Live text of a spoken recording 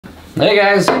Hey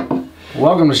guys,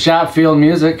 welcome to Schopfield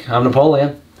Music. I'm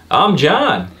Napoleon. I'm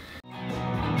John.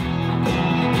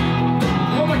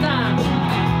 One more time.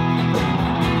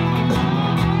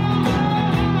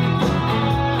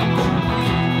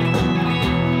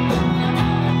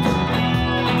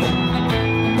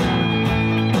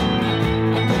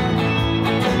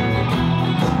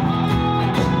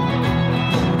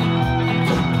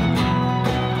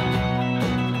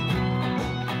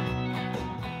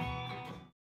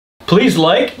 Please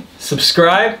like,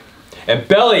 subscribe, and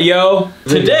bell it, yo.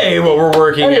 Today, what we're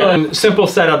working on, simple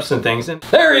setups and things. And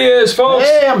there he is, folks.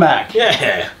 Hey, I'm back.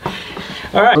 Yeah.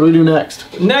 All right. What do we do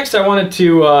next? Next, I wanted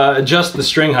to adjust the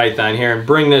string height on here and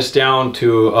bring this down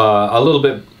to a little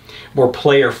bit more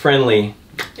player-friendly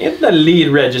in the lead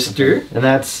register. And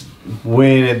that's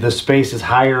when the space is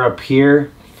higher up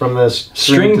here from the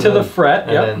String to the fret,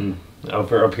 and then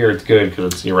up here it's good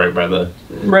because you're right by the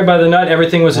nut.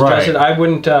 Everything was adjusted. Right. I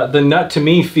wouldn't. The nut to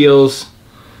me feels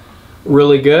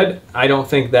really good. I don't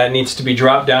think that needs to be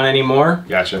dropped down anymore.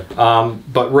 Gotcha.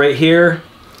 But right here,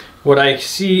 what I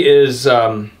see is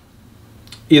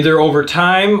either over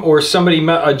time or somebody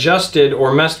adjusted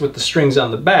or messed with the strings on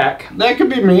the back. That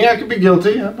could be me. I could be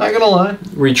guilty. I'm not gonna lie.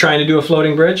 Were you trying to do a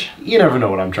floating bridge? You never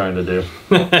know what I'm trying to do.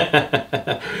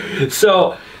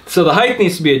 So the height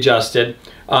needs to be adjusted.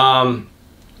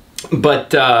 But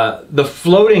the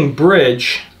floating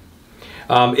bridge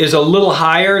is a little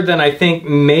higher than I think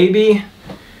maybe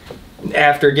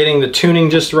after getting the tuning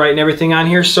just right and everything on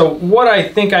here. So what I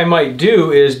think I might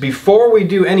do is, before we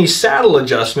do any saddle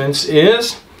adjustments,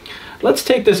 is let's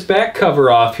take this back cover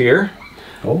off here.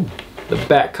 Oh. The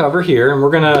back cover here, and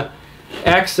we're gonna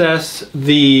access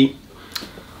the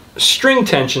string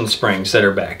tension springs that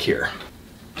are back here.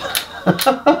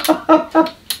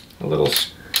 A little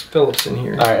Phillips in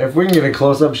here. All right, if we can get a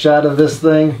close-up shot of this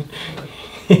thing.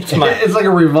 It's like a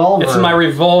revolver. It's my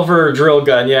revolver drill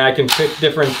gun. Yeah, I can pick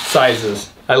different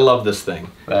sizes. I love this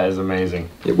thing. That is amazing.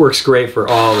 It works great for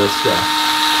all this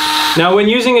stuff. Now, when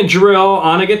using a drill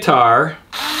on a guitar,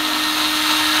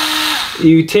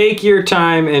 you take your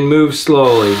time and move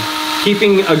slowly,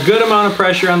 keeping a good amount of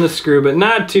pressure on the screw, but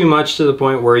not too much to the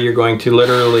point where you're going to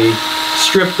literally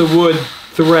strip the wood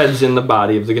threads in the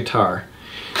body of the guitar.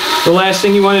 The last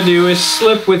thing you want to do is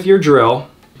slip with your drill.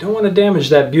 You don't want to damage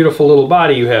that beautiful little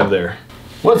body you have there.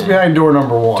 What's behind door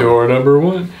number one? Door number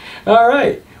one. All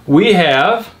right, we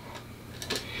have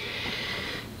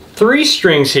 3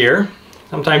 strings here.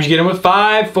 Sometimes you get them with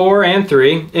 5, 4, and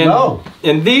 3.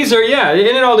 And these are, yeah, and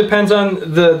it all depends on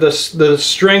the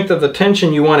strength of the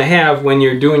tension you want to have when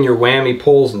you're doing your whammy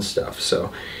pulls and stuff.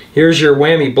 So here's your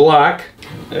whammy block.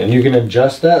 And you can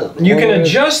adjust that? You can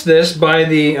adjust this by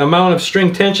the amount of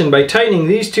string tension by tightening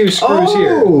these 2 screws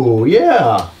here. Oh,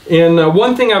 yeah. And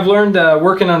one thing I've learned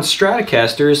working on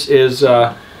Stratocasters is,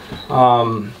 let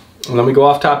me go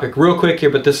off topic real quick here,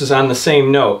 but this is on the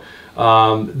same note.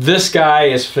 This guy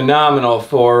is phenomenal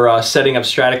for setting up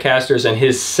Stratocasters and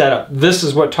his setup. This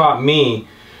is what taught me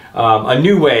a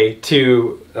new way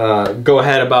to go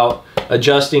ahead about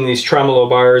adjusting these tremolo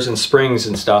bars and springs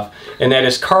and stuff, and that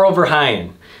is Carl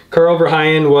Verheyen. Carl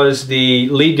Verheyen was the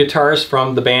lead guitarist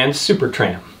from the band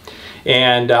Supertramp,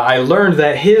 and I learned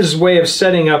that his way of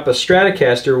setting up a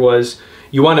Stratocaster was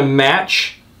you want to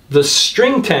match the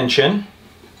string tension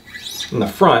in the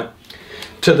front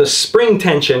to the spring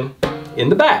tension in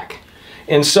the back.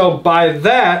 And so by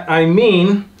that I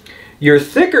mean your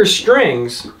thicker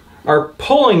strings are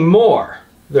pulling more.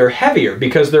 They're heavier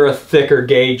because they're a thicker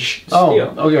gauge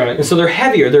steel. Oh, okay. And so they're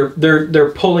heavier.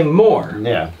 They're pulling more.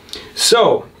 Yeah.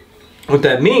 So what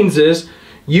that means is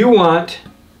you want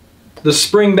the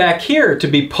spring back here to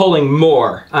be pulling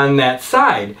more on that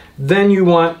side than you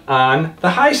want on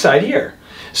the high side here.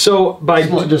 So by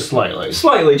just slightly.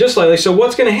 Slightly, just slightly. So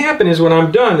what's going to happen is, when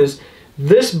I'm done, is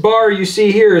this bar you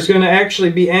see here is going to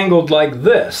actually be angled like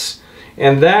this.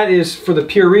 And that is for the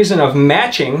pure reason of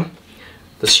matching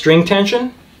the string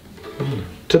tension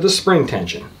to the spring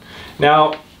tension.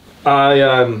 Now,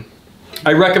 I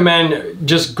recommend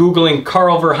just Googling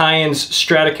Carl Verheyen's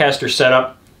Stratocaster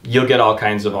setup. You'll get all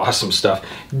kinds of awesome stuff.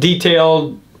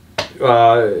 Detailed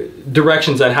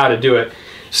directions on how to do it.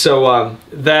 So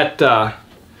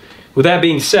with that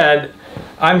being said,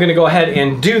 I'm going to go ahead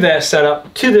and do that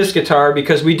setup to this guitar,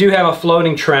 because we do have a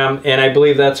floating trem, and I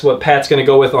believe that's what Pat's going to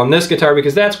go with on this guitar,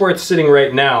 because that's where it's sitting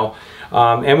right now.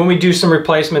 And when we do some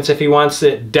replacements, if he wants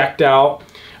it decked out,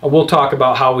 we'll talk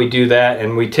about how we do that,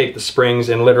 and we take the springs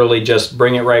and literally just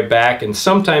bring it right back. And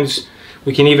sometimes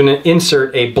we can even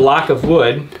insert a block of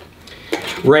wood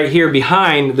right here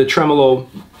behind the tremolo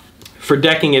for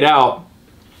decking it out.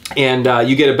 And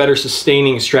you get a better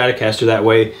sustaining Stratocaster that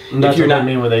way. And that's what I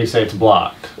mean when they say it's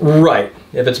blocked. Right.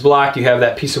 If it's blocked, you have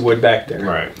that piece of wood back there.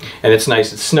 Right. And it's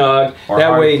nice and snug. Or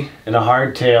that way. And a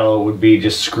hardtail would be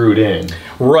just screwed in.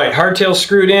 Right. Hardtail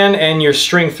screwed in and your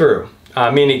string through.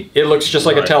 Meaning it looks just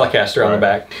like a Telecaster on the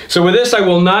back. So with this, I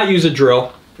will not use a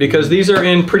drill because these are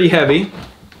in pretty heavy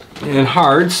and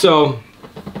hard. So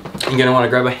you're going to want to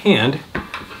grab a hand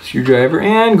screwdriver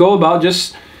and go about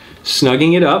just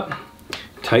snugging it up,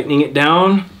 tightening it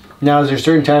down. Now, is there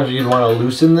certain times where you'd want to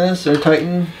loosen this or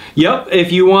tighten? Yep,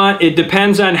 if you want, it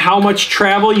depends on how much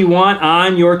travel you want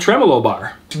on your tremolo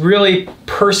bar. It's really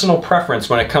personal preference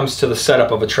when it comes to the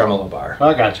setup of a tremolo bar.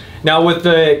 I got you. Now with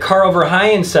the Carl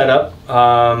Verheyen setup,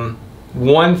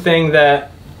 one thing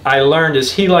that I learned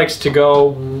is he likes to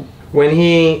go, when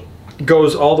he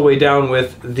goes all the way down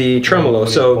with the tremolo. When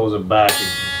so he pulls it back,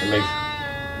 it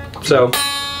makes... So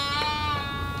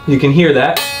you can hear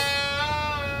that.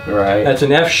 Right. That's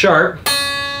an F sharp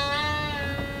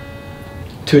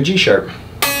to a G sharp,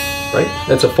 right?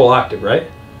 That's a full octave, right?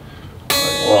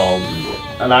 Well,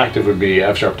 an octave would be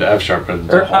F sharp to F sharp.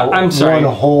 I'm sorry.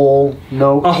 One whole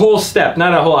note. A whole step,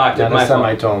 not a whole octave. Not a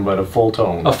semitone, but a full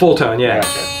tone. A full tone, yeah.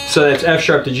 Gotcha. So that's F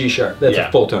sharp to G sharp. That's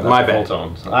a full tone. My bad.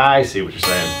 Full tone. I see what you're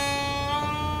saying.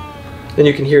 And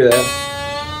you can hear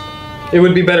that. It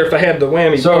would be better if I had the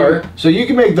whammy bar. So you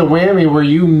can make the whammy where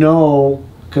you know,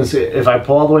 because if I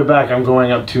pull all the way back, I'm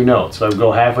going up 2 notes. So if I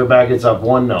go halfway back, it's up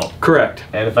 1 note. Correct.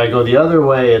 And if I go the other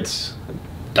way, it's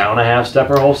down a half step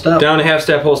or whole step? Down a half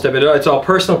step, whole step. It's all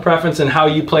personal preference and how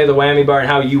you play the whammy bar and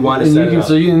how you want to set it up.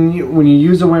 So when you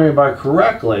use the whammy bar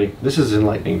correctly, this is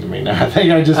enlightening to me now. I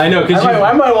know, because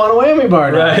I might want a whammy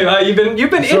bar now. Right, you've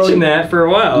been itching that for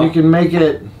a while. You can make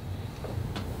it,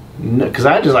 because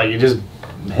I just you just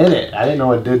hit it. I didn't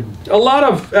know it did. A lot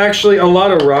of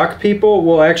rock people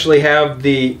will actually have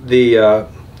the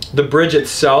bridge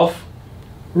itself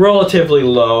relatively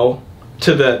low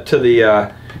to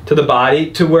the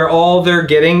body, to where all they're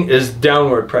getting is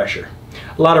downward pressure.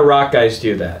 A lot of rock guys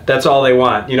do that. That's all they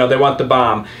want. You know, they want the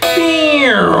bomb.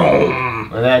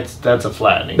 And that's a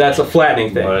flattening. That's a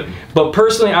flattening thing. But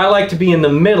personally, I like to be in the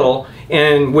middle.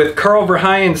 And with Carl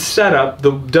Verheyen's setup,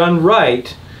 done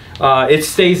right, it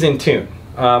stays in tune.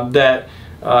 That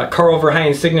Carl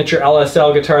Verheyen signature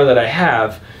LSL guitar that I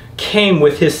have came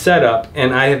with his setup,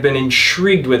 and I have been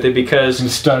intrigued with it because I'm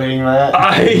studying that.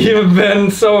 I have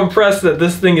been so impressed that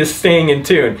this thing is staying in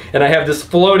tune. And I have this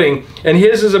floating, and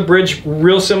his is a bridge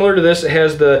real similar to this. It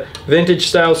has the vintage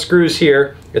style screws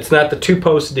here. It's not the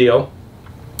 2-post deal.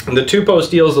 And the 2-post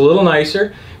deal is a little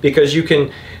nicer because you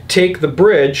can take the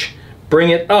bridge, bring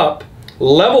it up,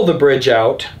 level the bridge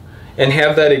out, and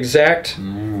have that exact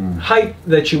height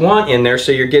that you want in there,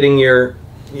 so you're getting your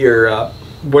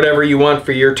whatever you want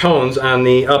for your tones on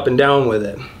the up and down with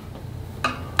it.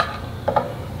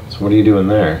 So what are you doing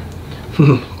there?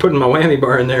 Putting my whammy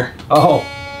bar in there. Oh.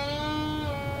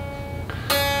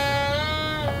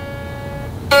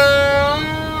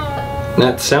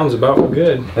 That sounds about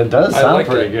good. It does sound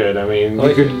pretty good. I mean,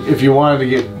 you could, if you wanted to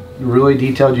get really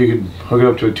detailed, you could hook it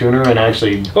up to a tuner and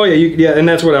actually... Oh yeah, yeah, and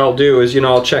that's what I'll do is,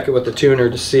 I'll check it with the tuner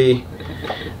to see.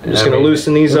 I'm just going to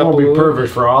loosen these up a little. It won't be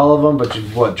perfect for all of them, but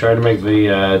you try to make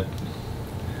the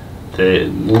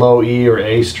low E or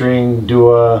A string do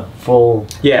a full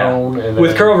tone. And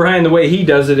with Carl Verheyen, the way he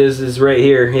does it is right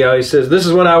here. He always says, "This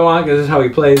is what I want," because this is how he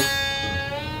plays.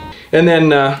 And then,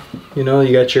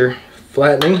 you got your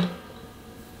flattening.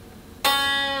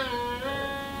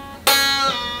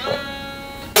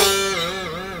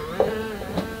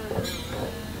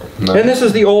 Nice. And this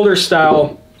is the older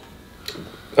style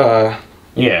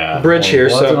bridge here.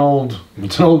 Well,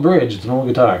 it's an old bridge. It's an old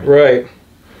guitar. Right.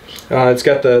 It's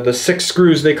got the 6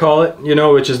 screws, they call it,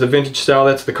 which is the vintage style.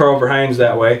 That's the Carl Verheyen's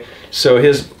that way. So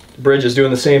his bridge is doing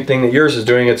the same thing that yours is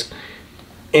doing. It's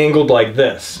angled like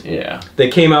this. Yeah. They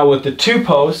came out with the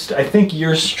 2-post. I think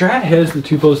your Strat has the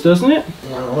 2-post, doesn't it?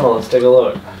 Well, let's take a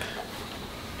look.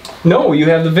 No, you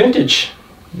have the vintage.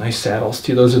 Nice saddles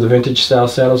too. Those are the vintage style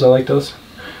saddles. I like those.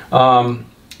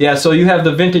 Yeah, so you have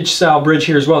the vintage style bridge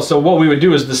here as well. So what we would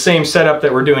do is the same setup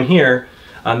that we're doing here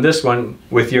on this one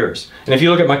with yours. And if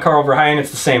you look at my Carl Verheyen, it's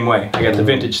the same way. I got the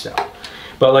vintage style.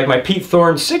 But like my Pete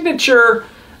Thorne signature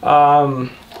Sir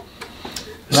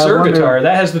guitar,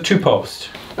 that has the 2-post.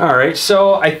 All right,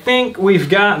 so I think we've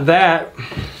got that.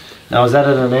 Now is that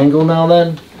at an angle now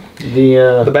then?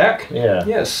 The back? Yeah.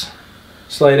 Yes.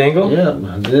 Slight angle? Yeah,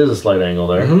 it is a slight angle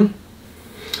there.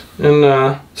 Mm-hmm.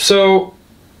 And so...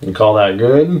 You call that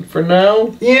good for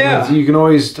now? Yeah. You can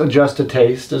always adjust to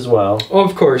taste as well. Oh,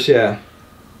 of course, yeah.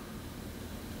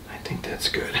 I think that's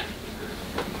good.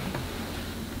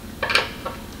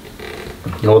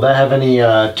 Will that have any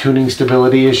tuning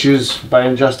stability issues by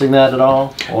adjusting that at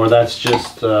all? Or that's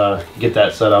just get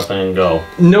that set up and go?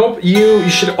 Nope, you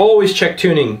should always check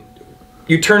tuning.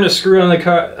 You turn a screw on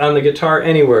the guitar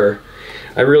anywhere,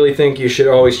 I really think you should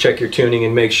always check your tuning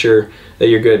and make sure that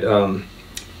you're good.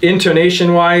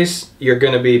 Intonation wise, you're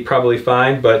going to be probably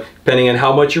fine, but depending on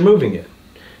how much you're moving it.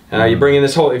 If you bring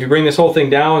this whole thing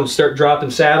down and start dropping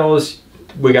saddles,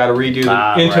 we got to redo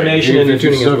the intonation and the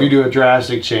tuning. So if you do a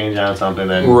drastic change on something,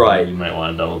 then you might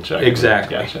want to double check.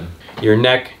 Exactly. Gotcha. Your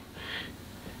neck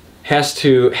has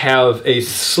to have a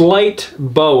slight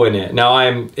bow in it. Now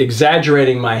I'm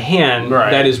exaggerating my hand.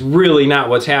 Right. That is really not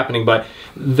what's happening, but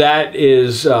that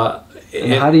is...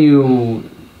 and how do you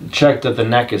check that the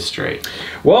neck is straight?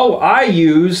 Well, I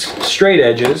use straight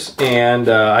edges, and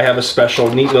I have a special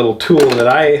neat little tool that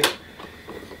I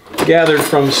gathered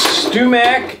from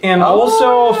Stumac and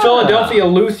also Philadelphia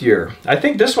Luthier. I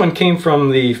think this one came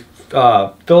from the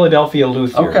Philadelphia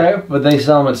Luthier. Okay, but they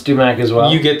sell them at Stumac as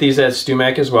well? You get these at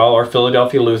Stumac as well, or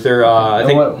Philadelphia Luthier. I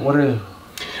think what are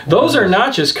those are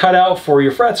notches cut out for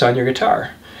your frets on your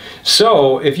guitar.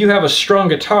 So if you have a strung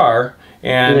guitar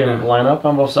and do they line up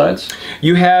on both sides?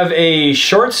 You have a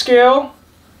short scale,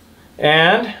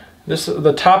 and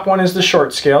the top one is the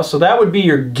short scale. So that would be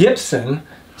your Gibson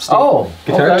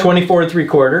guitar, 24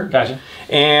 3/4. Gotcha.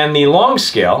 And the long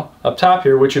scale up top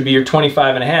here, which would be your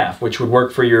 25.5, which would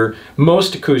work for your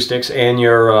most acoustics and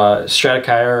your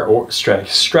Stratocaster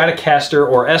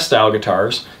or S-style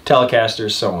guitars,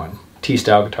 Telecasters, so on,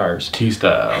 T-style guitars.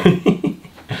 T-style.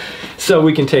 So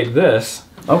we can take this,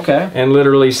 and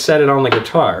literally set it on the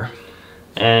guitar.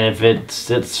 And if it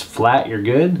sits flat, you're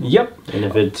good? Yep. And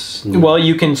if it's... Well,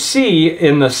 you can see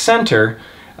in the center,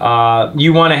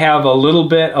 you want to have a little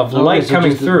bit of light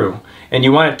coming through, and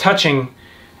you want it touching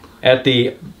at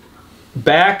the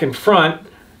back and front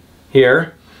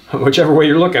here, whichever way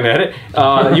you're looking at it.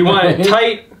 You want it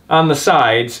tight on the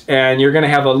sides, and you're going to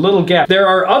have a little gap. There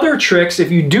are other tricks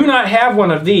if you do not have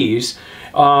one of these,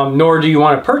 nor do you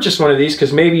want to purchase one of these,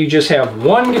 because maybe you just have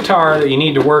one guitar that you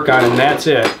need to work on and that's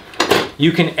it.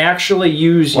 You can actually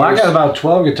use... Well, I got about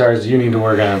 12 guitars that you need to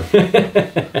work on.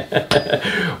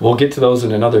 We'll get to those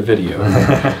in another video.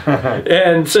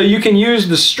 And so you can use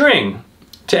the string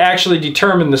to actually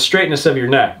determine the straightness of your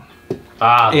neck.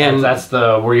 And that's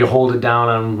the where you hold it down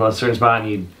on a certain spot and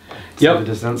you set the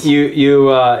distance?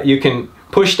 You can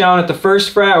push down at the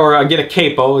first fret, or get a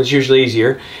capo is usually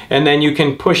easier, and then you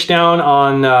can push down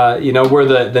on where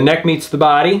the neck meets the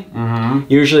body.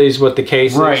 Usually is what the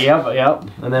case is. Right, yep.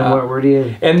 And then where do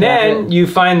you... And then you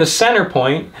find the center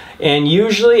point, and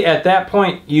usually at that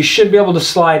point you should be able to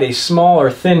slide a small or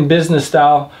thin business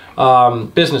style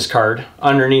business card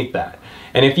underneath that.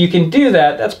 And if you can do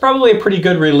that, that's probably a pretty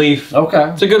good relief.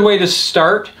 It's a good way to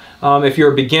start. If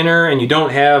you're a beginner and you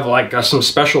don't have like some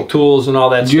special tools and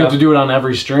all that stuff. Do you have to do it on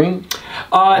every string?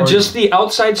 Just the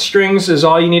outside strings is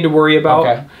all you need to worry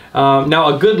about.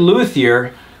 Now a good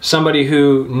luthier, somebody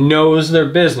who knows their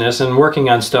business and working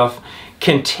on stuff,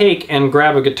 can take and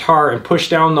grab a guitar and push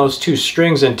down those two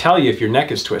strings and tell you if your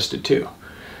neck is twisted too.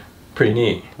 Pretty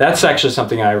neat. That's actually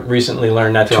something I recently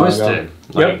learned not too long ago.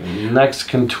 Twisted? Like necks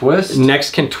can twist?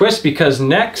 Necks can twist because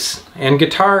necks and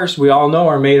guitars, we all know,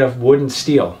 are made of wood and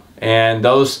steel. And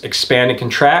those expand and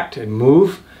contract and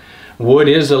move. Wood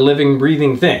is a living,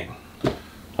 breathing thing.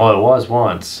 Well, it was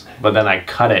once, but then I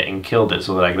cut it and killed it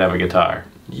so that I could have a guitar.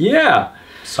 Yeah.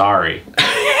 Sorry.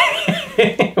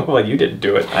 Well, you didn't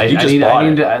do it.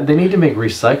 They need to make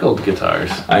recycled guitars.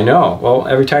 I know. Well,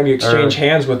 every time you exchange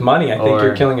hands with money, I think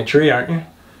you're killing a tree, aren't you?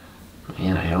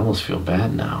 Man, I almost feel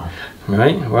bad now.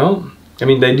 Right? Well, I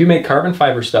mean, they do make carbon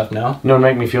fiber stuff now. You know what would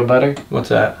make me feel better? What's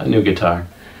that? A new guitar.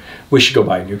 We should go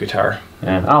buy a new guitar.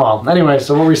 Yeah. Oh, well. Anyway,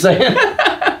 so what were we saying?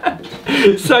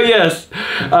 So, yes,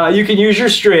 you can use your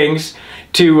strings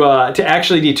to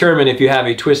actually determine if you have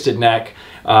a twisted neck.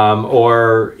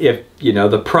 Or if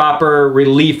the proper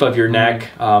relief of your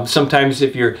neck. Sometimes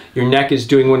if your neck is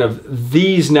doing one of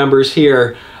these numbers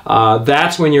here,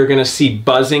 that's when you're going to see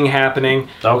buzzing happening,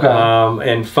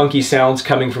 and funky sounds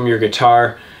coming from your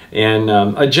guitar. And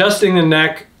adjusting the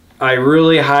neck, I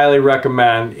really highly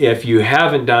recommend if you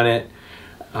haven't done it.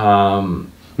 Now,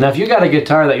 if you got a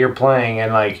guitar that you're playing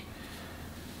and like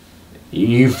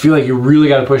you feel like you really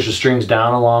got to push the strings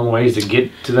down a long ways to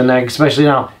get to the neck, especially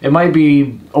now. It might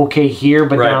be okay here,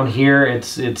 but down here,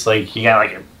 it's like you got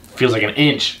like it feels like an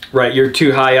inch. Right, you're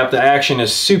too high up. The action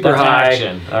is super high.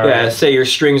 Action. Yeah, say your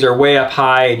strings are way up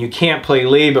high and you can't play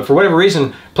lead, but for whatever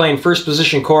reason, playing first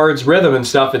position chords, rhythm and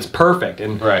stuff, it's perfect.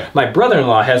 And my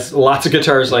brother-in-law has lots of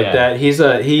guitars like that. Is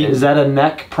that a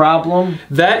neck problem?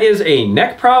 That is a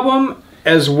neck problem.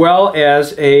 as well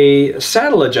as a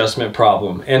saddle adjustment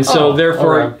problem. And so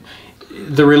therefore, okay,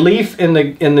 the relief in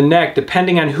the neck,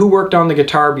 depending on who worked on the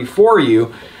guitar before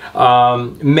you,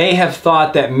 may have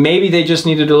thought that maybe they just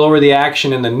needed to lower the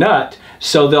action in the nut,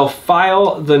 so they'll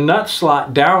file the nut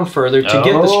slot down further to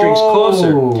get the strings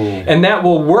closer. And that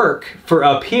will work for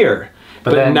up here,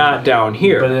 but then, not down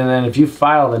here. But then if you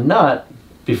file the nut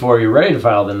before you're ready to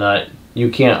file the nut, you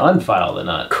can't unfile the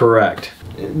nut. Correct.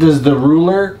 Does the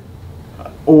ruler,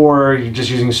 or you're just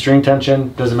using string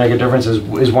tension, does it make a difference?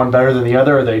 Is one better than the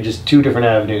other, or are they just two different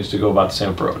avenues to go about the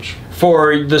same approach?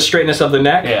 For the straightness of the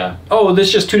neck? Yeah. Oh,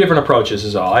 there's just two different approaches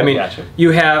is all. I mean, Gotcha.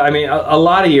 you have, I mean, a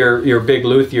lot of your big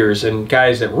luthiers and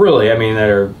guys that really, I mean, that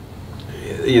are,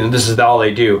 you know, this is all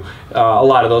they do. A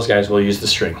lot of those guys will use the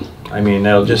string. I mean,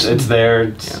 they'll just... It's there.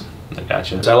 It's, yeah. I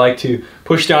gotcha. So I like to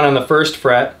push down on the first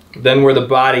fret, then where the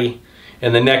body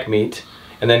and the neck meet,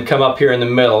 and then come up here in the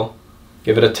middle,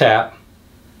 give it a tap,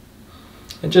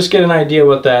 and just get an idea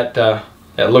what that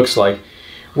that looks like.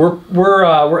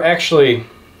 We're actually,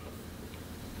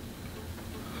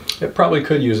 it probably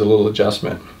could use a little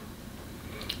adjustment.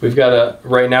 We've got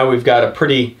right now we've got a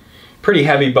pretty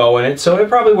heavy bow in it, so it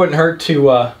probably wouldn't hurt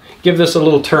to give this a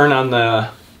little turn on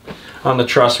the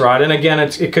truss rod. And again,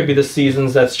 it could be the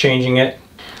seasons that's changing it.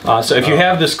 So if you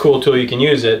have this cool tool, you can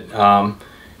use it.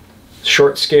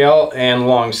 Short scale and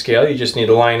long scale. You just need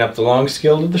to line up the long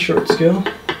scale to the short scale.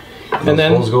 And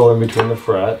then those go in between the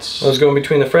frets. Those go in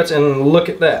between the frets, and look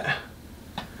at that.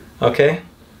 Okay.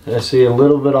 I see a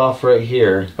little bit off right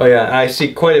here. Oh yeah, I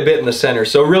see quite a bit in the center.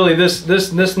 So really,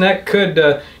 this neck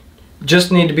could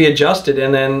just need to be adjusted,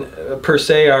 and then per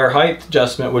se our height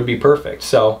adjustment would be perfect.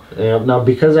 So yeah, now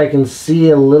because I can see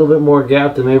a little bit more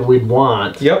gap than maybe we'd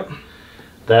want. Yep.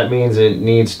 That means it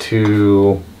needs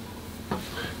to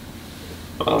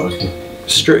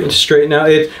straighten out.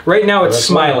 Right now it's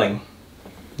smiling.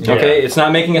 Yeah. Okay, it's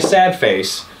not making a sad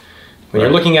face when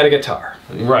you're looking at a guitar.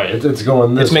 Right, it's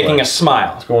going this way. It's making a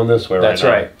smile. It's going this way right That's now.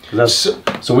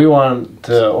 right. So we want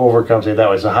to overcompensate that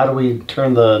way. So how do we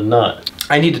turn the nut?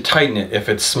 I need to tighten it if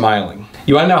it's smiling.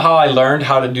 You want to know how I learned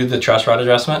how to do the truss rod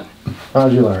adjustment? How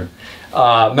did you learn?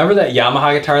 Remember that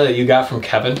Yamaha guitar that you got from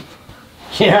Kevin?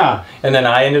 Yeah. And then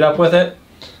I ended up with it?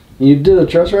 You did a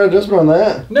truss rod adjustment on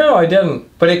that? No, I didn't.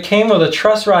 But it came with a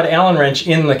truss rod Allen wrench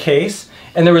in the case,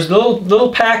 and there was a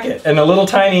little packet and a little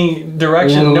tiny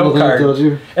direction note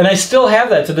card. And I still have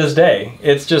that to this day.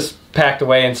 It's just packed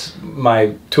away in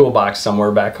my toolbox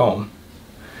somewhere back home.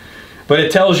 But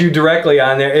it tells you directly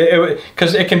on there,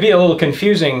 because it can be a little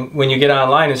confusing when you get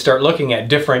online and start looking at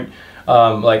different,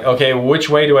 like, okay, which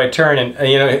way do I turn? And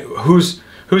you know, who's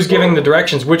giving the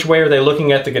directions? Which way are they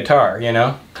looking at the guitar? You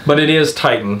know. But it is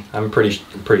tightened. I'm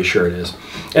pretty sure it is.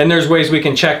 And there's ways we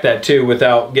can check that too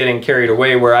without getting carried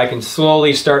away, where I can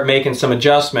slowly start making some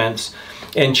adjustments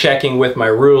and checking with my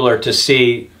ruler to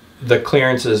see the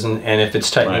clearances and if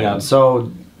it's tightening up.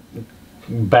 So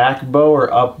back bow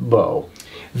or up bow?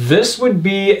 This would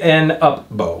be an up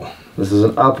bow. This is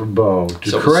an up bow. To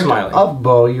So correct smiling. up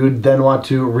bow, you would then want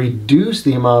to reduce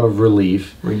the amount of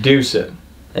relief. Reduce it.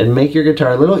 And make your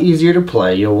guitar a little easier to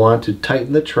play. You'll want to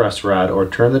tighten the truss rod or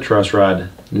turn the truss rod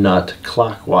nut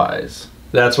clockwise.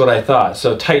 That's what I thought,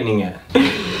 so tightening it.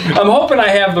 I'm hoping I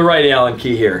have the right Allen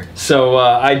key here. So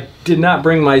I did not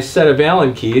bring my set of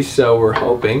Allen keys, so we're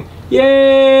hoping.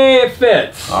 Yay, it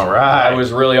fits. All right. I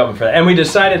was really hoping for that. And we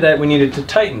decided that we needed to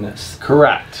tighten this.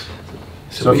 Correct.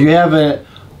 So if you have an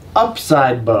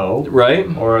upside bow, right,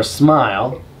 or a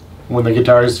smile, when the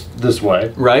guitar is this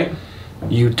way, right,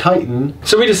 you tighten.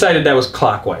 So we decided that was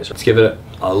clockwise. Let's give it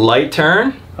a light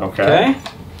turn. Okay.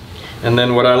 And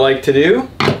then what I like to do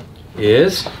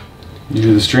is you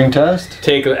do the string test.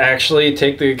 Actually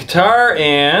take the guitar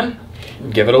and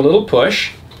give it a little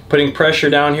push, putting pressure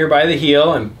down here by the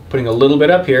heel and putting a little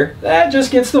bit up here. That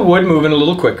just gets the wood moving a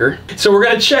little quicker. So we're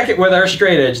going to check it with our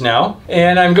straight edge now,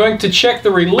 and I'm going to check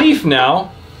the relief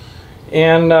now,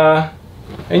 and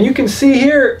you can see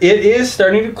here it is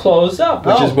starting to close up,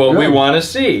 which is what we want to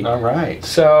see. All right.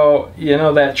 So, you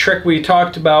know, that trick we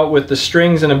talked about with the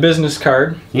strings and a business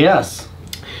card. Yes.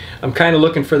 I'm kind of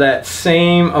looking for that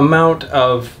same amount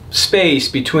of space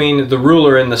between the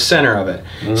ruler and the center of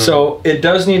it. So it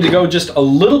does need to go just a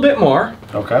little bit more.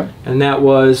 Okay. And that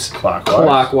was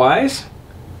clockwise.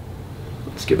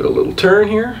 Let's give it a little turn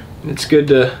here. It's good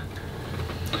to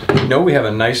know we have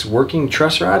a nice working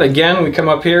truss rod. Again, we come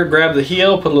up here, grab the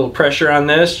heel, put a little pressure on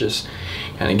this, just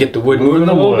kind of get the wood moving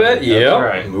a little bit. Yep,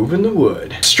 right. Moving the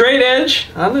wood. Straight edge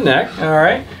on the neck, all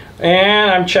right.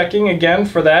 And I'm checking again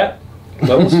for that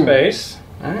little space.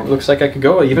 All right, looks like I could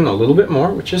go even a little bit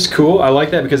more, which is cool. I like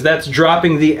that because that's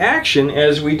dropping the action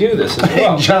as we do this as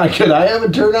well. Hey, John, could I have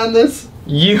a turn on this?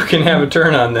 You can have a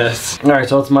turn on this. All right,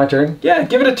 so it's my turn? Yeah,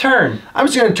 give it a turn. I'm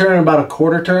just going to turn in about a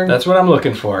quarter turn. That's what I'm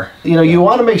looking for. You know, you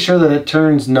want to make sure that it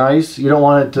turns nice. You don't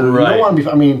want it to, Right. you don't want to be,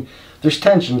 I mean, there's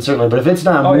tension certainly, but if it's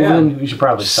not moving, you should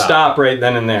probably stop. Stop right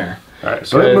then and there. All right,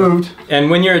 so it moved.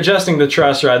 And when you're adjusting the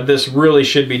truss rod, this really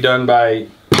should be done by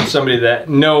somebody that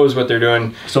knows what they're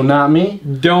doing. So not me?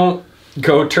 Don't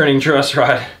go turning truss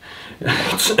rod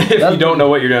if you don't know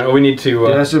what you're doing. We need to...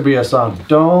 that should be a song.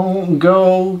 Don't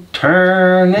go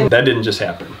turning. That didn't just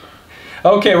happen.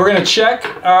 Okay, we're going to check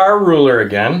our ruler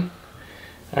again.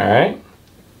 All right.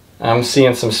 I'm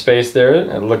seeing some space there.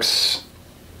 It looks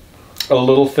a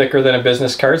little thicker than a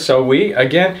business card. So we,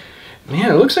 again...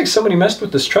 Man, it looks like somebody messed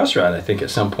with this truss rod, I think,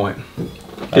 at some point.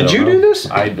 Did you do this?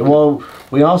 Well,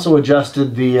 we also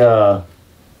adjusted the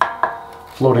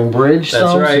floating bridge.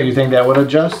 That's right. So you think that would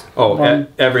adjust? Oh,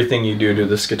 everything you do to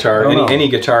this guitar, any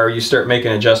guitar, you start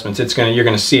making adjustments. You're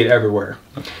gonna see it everywhere.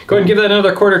 Go ahead and give that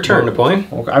another quarter turn, Napoleon.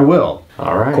 Okay, I will.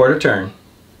 All right. Quarter turn.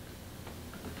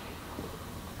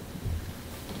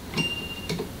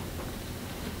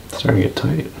 It's starting to get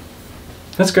tight.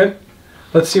 That's good.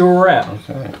 Let's see where we're at.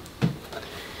 Okay.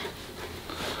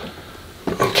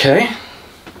 Okay.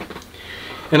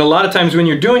 And a lot of times when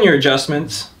you're doing your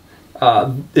adjustments,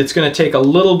 it's going to take a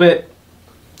little bit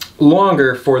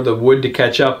longer for the wood to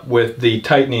catch up with the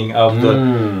tightening of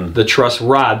the truss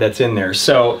rod that's in there.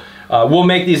 So we'll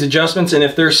make these adjustments, and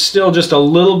if there's still just a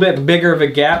little bit bigger of a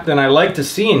gap than I like to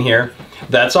see in here,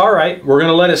 that's all right. We're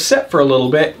going to let it sit for a little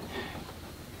bit,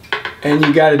 and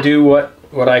you got to do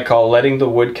what I call letting the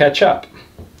wood catch up.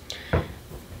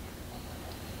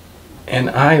 And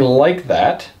I like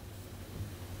that.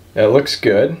 That looks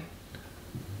good.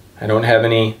 I don't have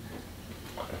any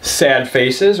sad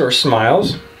faces or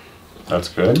smiles. That's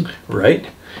good. Right.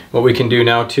 What we can do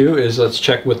now too is let's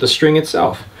check with the string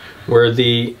itself. Where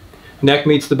the neck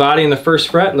meets the body in the first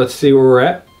fret. Let's see where we're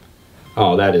at.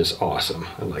 Oh, that is awesome.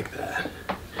 I like that.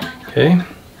 Okay.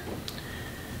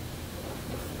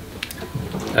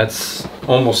 That's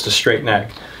almost a straight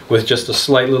neck with just a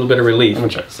slight little bit of relief. Let me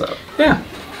check this out. Yeah.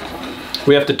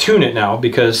 We have to tune it now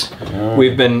because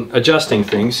we've been adjusting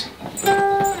things.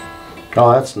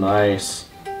 Oh, that's nice.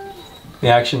 The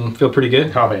action feel pretty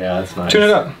good? Oh yeah, that's nice. Tune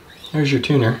it up. There's your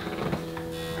tuner.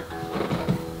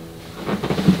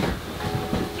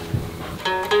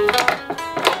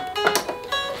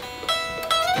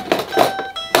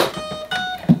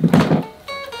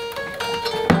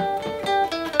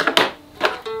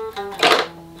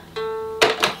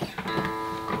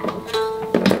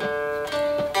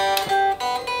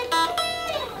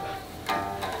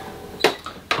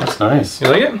 That's nice. You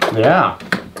like it? Yeah.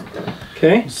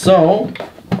 Okay. So,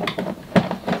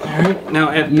 Alright,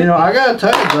 now you know, I gotta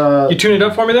tell you, you tune it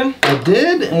up for me then? I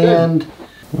did, and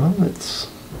well, it's.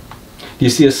 Do you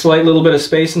see a slight little bit of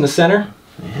space in the center?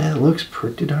 Yeah, it looks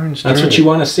pretty darn straight. That's what you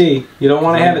want to see. You don't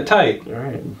want to have it tight. All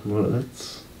right. Well,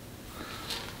 that's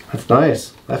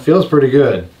nice. That feels pretty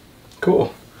good.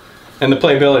 Cool. And the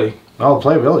playability. Oh,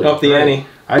 playability. Up the ante.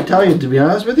 I tell you, to be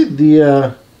honest with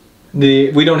you,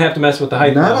 we don't have to mess with the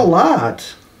height. Not now. a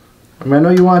lot. I mean, I know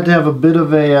you want to have a bit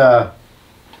of a.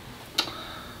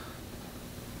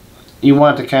 You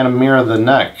want to kind of mirror the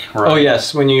neck, right? Oh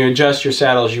yes, when you adjust your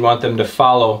saddles, you want them to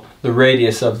follow the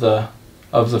radius of the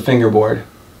fingerboard.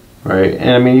 Right, and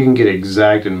I mean you can get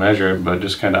exact and measure it, but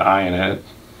just kind of eyeing it.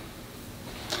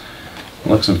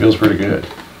 Looks and feels pretty good.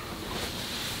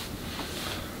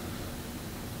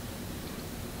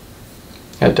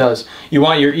 It does. You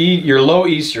want your low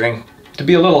E string to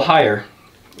be a little higher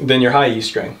than your high E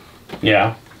string.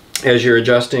 Yeah. As you're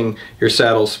adjusting your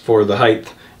saddles for the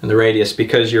height and the radius,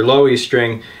 because your low E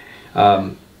string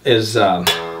is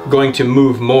going to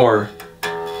move more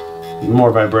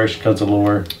vibration comes a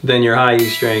lower than your high E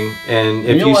string, and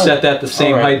if you set that the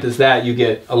same height as that, you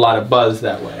get a lot of buzz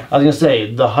that way. I was gonna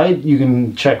say the height you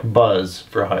can check buzz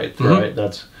for height, right?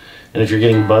 And if you're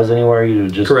getting buzz anywhere, you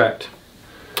just correct.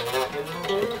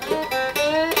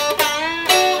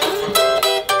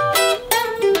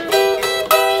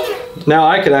 Now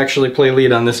I could actually play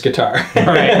lead on this guitar.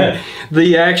 Right.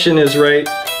 The action is right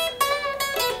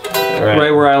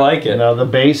where I like it. Now the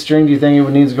bass string, do you think it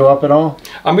would need to go up at all?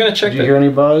 I'm gonna check. Did you hear any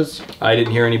buzz? I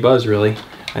didn't hear any buzz really.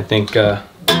 I think to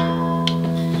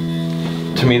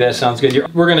me that sounds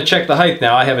good. We're gonna check the height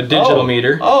now. I have a digital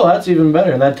meter. Oh, that's even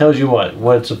better. And that tells you what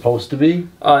it's supposed to be?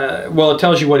 Well, it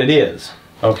tells you what it is.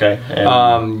 Okay.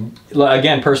 And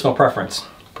again, personal preference.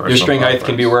 Your string height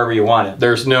can be wherever you want it.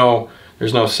 There's no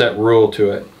set rule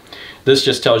to it. This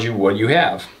just tells you what you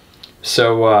have.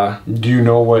 So do you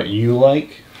know what you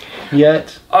like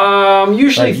yet?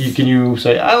 Usually Like can you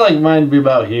say I like mine to be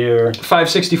about here?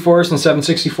 5/64 and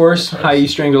 7/64. High E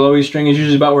string to low E string is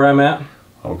usually about where I'm at.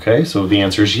 Okay, so the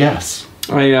answer is yes.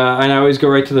 And I always go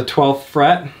right to the 12th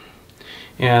fret,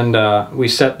 and we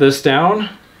set this down,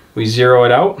 we zero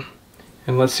it out,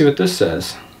 and let's see what this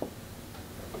says.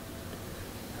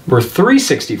 We're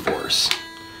 3/64,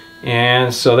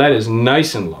 and so that is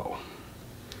nice and low.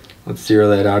 Let's zero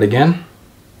that out again.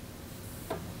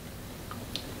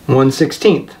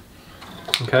 1/16.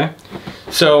 Okay,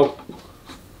 so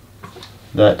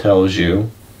that tells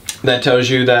you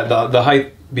that the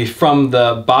height be from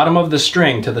the bottom of the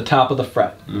string to the top of the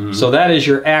fret. So that is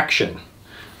your action.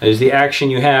 That is the action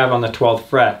you have on the 12th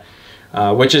fret,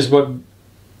 which is what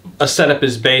a setup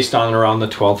is based on around the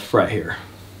 12th fret here.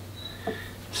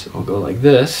 So we'll go like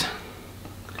this.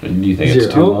 And do you think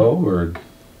it's too low, or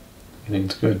you think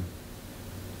it's good?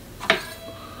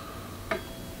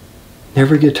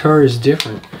 Every guitar is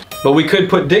different. But we could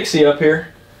put Dixie up here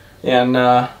and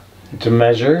to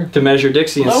measure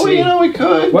Dixie and see. Oh, you know, we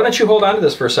could. Why don't you hold on to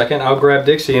this for a second? I'll grab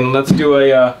Dixie and let's do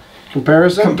a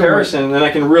comparison, and then I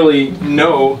can really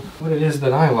know what it is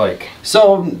that I like.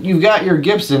 So you've got your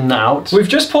Gibson out. We've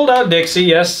just pulled out Dixie.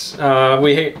 Yes,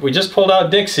 we just pulled out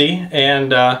Dixie,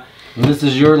 and this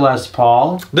is your Les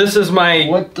Paul. This is my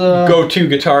go-to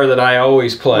guitar that I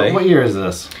always play. What year is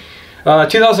this?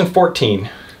 2014.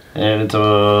 And it's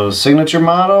a signature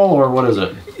model, or what is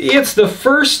it? It's the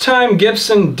first time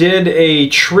Gibson did a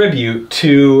tribute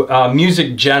to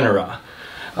music genre.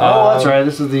 Oh, that's right.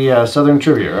 This is the Southern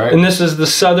Tribute, right? And this is the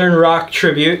Southern Rock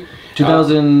Tribute.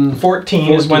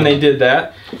 2014 is when they did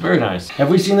that. Very nice. Have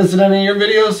we seen this in any of your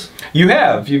videos? You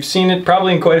have. You've seen it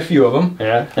probably in quite a few of them.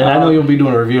 Yeah. And I know you'll be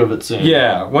doing a review of it soon.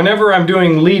 Yeah. Whenever I'm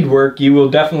doing lead work, you will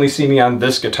definitely see me on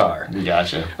this guitar.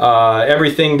 Gotcha.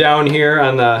 Everything down here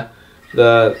on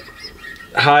the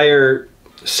higher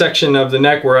section of the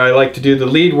neck where I like to do the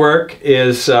lead work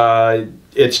is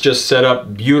it's just set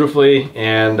up beautifully,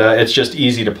 and it's just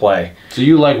easy to play. So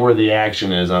you like where the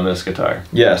action is on this guitar?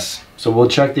 Yes. So we'll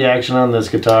check the action on this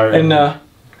guitar and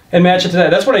match it to that.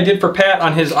 That's what I did for Pat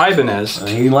on his Ibanez. And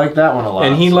he liked that one a lot.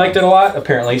 And he liked it a lot,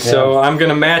 apparently. Yeah. So I'm going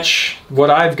to match what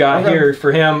I've got here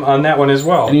for him on that one as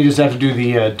well. And you just have to do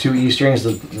the 2 E strings,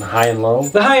 the high and low?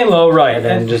 The high and low, right. And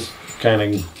then just kind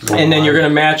of and then you're going to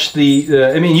match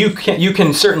I mean, you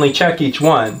can certainly check each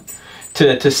one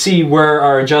to see where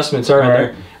our adjustments are in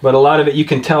there. But a lot of it you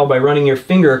can tell by running your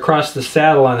finger across the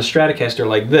saddle on a Stratocaster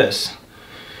like this.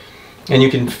 And you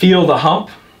can feel the hump,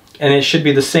 and it should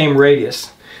be the same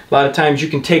radius. A lot of times you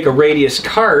can take a radius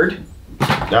card.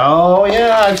 Oh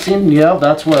yeah, I've seen, yeah,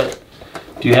 that's what,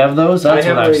 do you have those? That's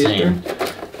what I've seen.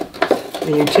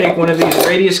 And you take one of these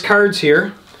radius cards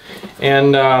here,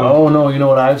 and oh no, you know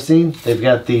what I've seen? They've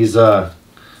got these,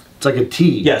 it's like a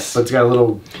T. Yes. But it's got a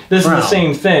little This crown. is the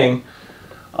same thing.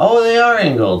 Oh, they are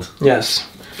angled. Yes.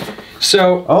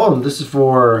 So, oh, this is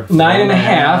for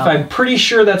 9.5. I'm pretty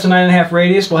sure that's a 9.5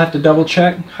 radius. We'll have to double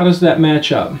check. How does that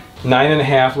match up?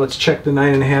 9.5. Let's check the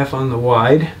 9.5 on the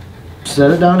wide.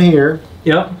 Set it down here.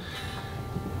 Yep.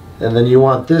 And then you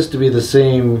want this to be the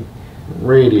same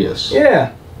radius.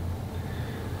 Yeah.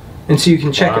 And so you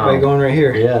can check it by going right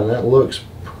here. Yeah, that looks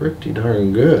pretty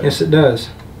darn good. Yes, it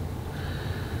does.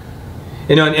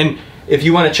 You know, and if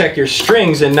you want to check your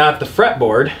strings and not the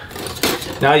fretboard,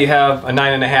 now you have a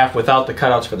 9.5 without the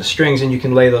cutouts for the strings, and you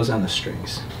can lay those on the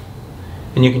strings.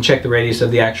 And you can check the radius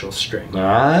of the actual string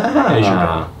as you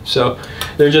go. So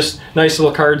they're just nice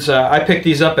little cards. I picked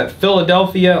these up at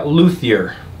Philadelphia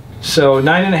Luthier. So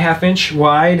 9.5 inch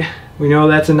wide. We know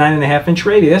that's a 9.5 inch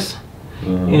radius,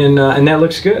 and that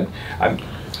looks good.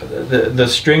 The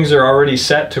strings are already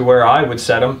set to where I would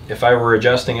set them if I were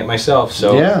adjusting it myself.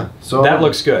 So yeah, so that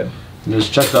looks good.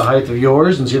 Just check the height of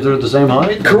yours and see if they're the same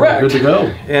height. Correct. Good to go.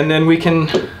 And then we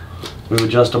would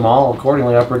adjust them all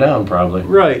accordingly, up or down, probably.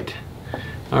 Right.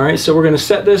 All right. So we're going to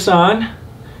set this on.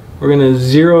 We're going to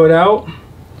zero it out.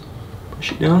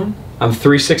 Push it down. I'm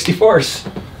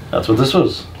 3/64. That's what this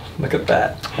was. Look at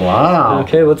that. Wow.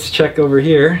 Okay. Let's check over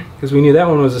here because we knew that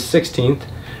one was a 16th.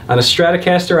 On a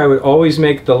Stratocaster, I would always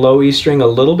make the low E string a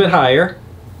little bit higher.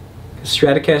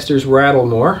 Stratocasters rattle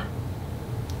more.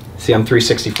 See, I'm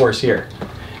 3/64 here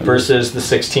versus the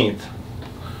 16th.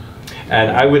 And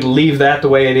I would leave that the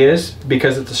way it is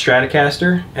because it's a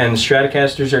Stratocaster, and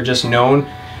Stratocasters are just known.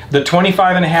 The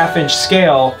 25.5 inch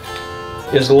scale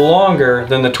is longer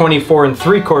than the 24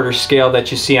 3/4 scale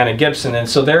that you see on a Gibson, and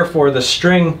so therefore the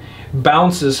string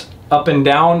bounces up and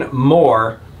down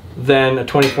more than a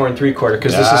 24 3/4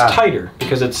 because this is tighter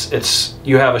because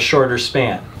you have a shorter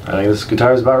span. I think this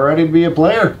guitar is about ready to be a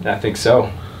player. I think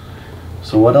so.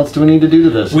 So what else do we need to do to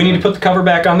this? We need to put the cover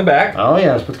back on the back. Oh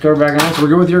yeah, let's put the cover back on. So we're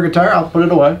good with your guitar. I'll put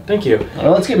it away. Thank you.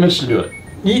 Well, let's get Mitch to do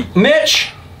it.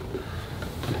 Mitch!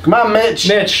 Come on, Mitch.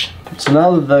 Mitch. So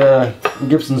now that the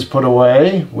Gibson's put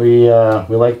away, we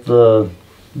like the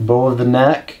bow of the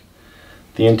neck.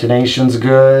 The intonation's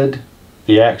good.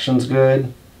 The action's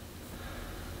good.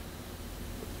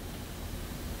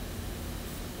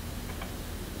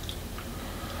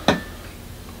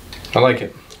 I like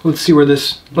it. Let's see where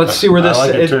this. Let's see where this. I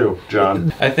like it too,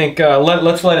 John. I think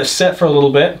let's let it set for a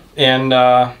little bit, and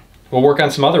we'll work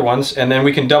on some other ones, and then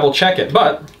we can double check it.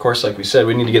 But of course, like we said,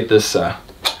 we need to get this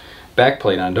back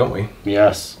plate on, don't we?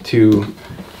 Yes. To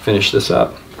finish this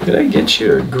up. Did I get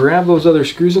you to grab those other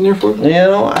screws in there for me? You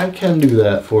know, I can do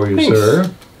that for you, Thanks.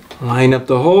 sir. Line up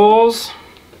the holes.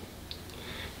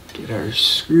 Get our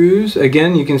screws.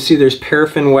 Again, you can see there's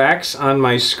paraffin wax on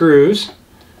my screws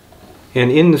and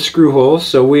in the screw holes,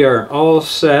 so we are all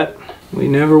set. We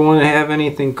never want to have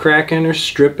anything cracking or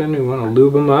stripping. We want to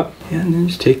lube them up. And then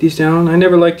just take these down. I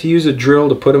never like to use a drill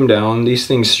to put them down. These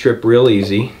things strip real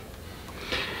easy.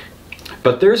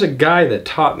 But there's a guy that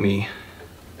taught me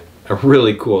a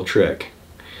really cool trick.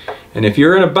 And if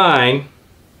you're in a bind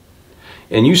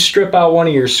and you strip out one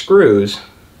of your screws,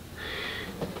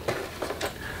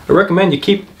 I recommend you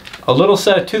keep a little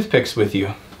set of toothpicks with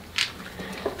you.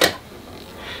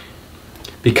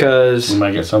 Because you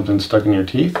might get something stuck in your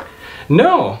teeth.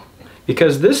 No,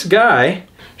 because this guy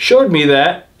showed me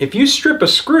that if you strip a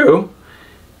screw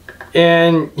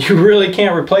and you really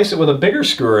can't replace it with a bigger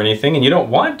screw or anything, and you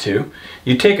don't want to,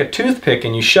 you take a toothpick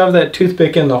and you shove that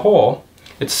toothpick in the hole.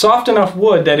 It's soft enough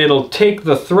wood that it'll take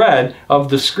the thread of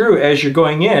the screw as you're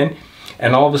going in,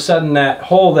 and all of a sudden that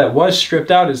hole that was stripped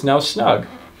out is now snug.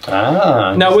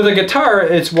 Ah. Now with a guitar,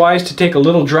 it's wise to take a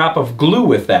little drop of glue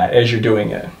with that as you're doing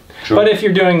it. Sure. But if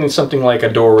you're doing something like a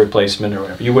door replacement or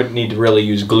whatever, you wouldn't need to really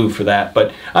use glue for that.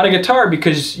 But on a guitar,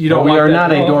 because you don't want that. We are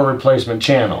not a door replacement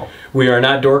channel. We are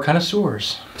not door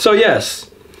connoisseurs. So yes,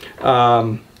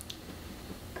 the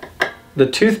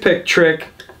toothpick trick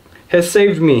has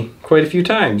saved me quite a few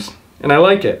times, and I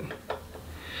like it.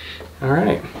 All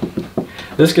right,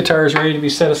 this guitar is ready to be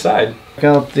set aside. Check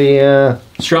out the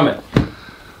strum it.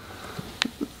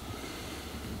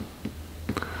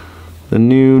 The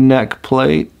new neck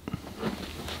plate.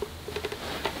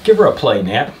 Give her a play,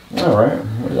 Nat. All right.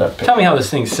 Where's that pick? Tell me how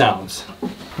this thing sounds.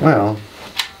 Well,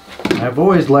 I've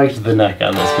always liked the neck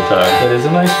on this guitar. That is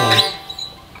a nice one.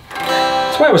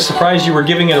 That's why I was surprised you were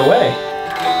giving it away.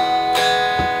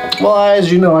 Well,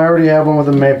 as you know, I already have one with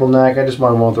a maple neck. I just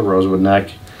want one with a rosewood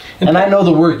neck. And I know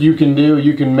the work you can do.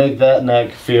 You can make that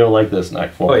neck feel like this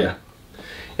neck for me. Oh yeah.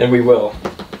 And we will.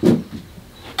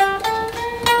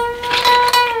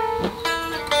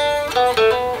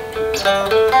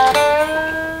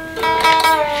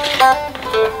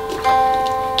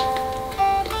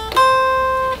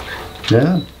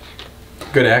 Yeah.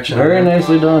 Good action. Very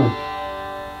nicely done.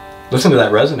 Listen to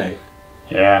that resonate.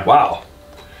 Yeah. Wow.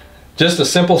 Just a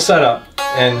simple setup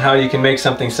and how you can make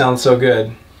something sound so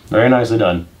good. Very nicely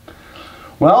done.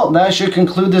 Well, that should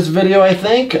conclude this video, I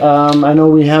think. I know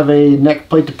we have a neck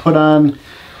plate to put on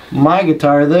my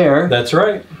guitar there. That's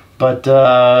right. But,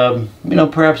 you know,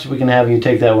 perhaps we can have you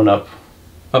take that one up.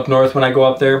 Up north when I go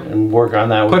up there. And work on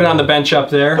that. Put it on the bench up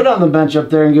there. Put it on the bench up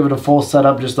there and give it a full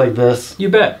setup just like this. You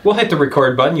bet. We'll hit the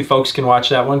record button. You folks can watch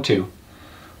that one too.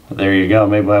 Well, there you go.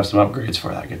 Maybe we'll have some upgrades for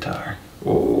that guitar.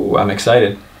 Oh, I'm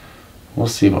excited. We'll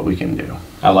see what we can do.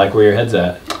 I like where your head's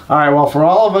at. Alright, well, for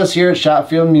all of us here at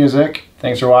Schopfield Music,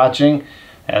 thanks for watching.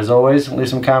 As always, leave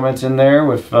some comments in there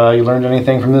if you learned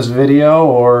anything from this video,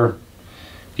 or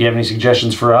if you have any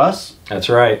suggestions for us. That's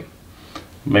right.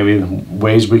 Maybe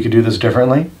ways we could do this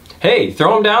differently. Hey,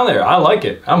 throw them down there. I like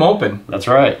it. I'm open. That's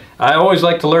right. I always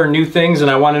like to learn new things, and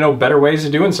I want to know better ways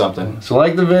of doing something. So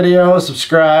like the video,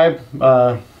 subscribe.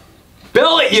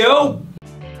 Bill it, you!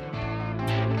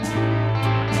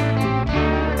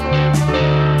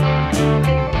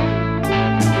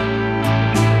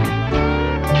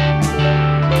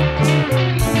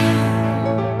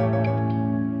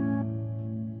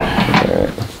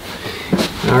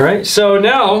 Alright, so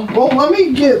now... Well, let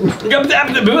me get...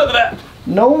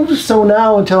 No, so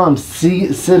now until I'm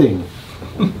sitting.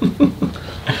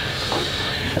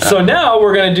 So now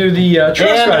we're going to do the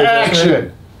truss rod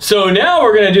adjustment. So now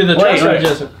we're going to do the truss rod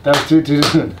adjustment. That was too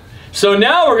soon. So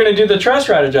now we're going to do the truss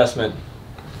rod adjustment.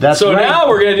 That's right. Now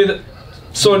we're going to do the...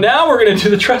 So now we're going to do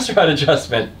the truss rod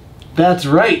adjustment. That's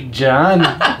right, John.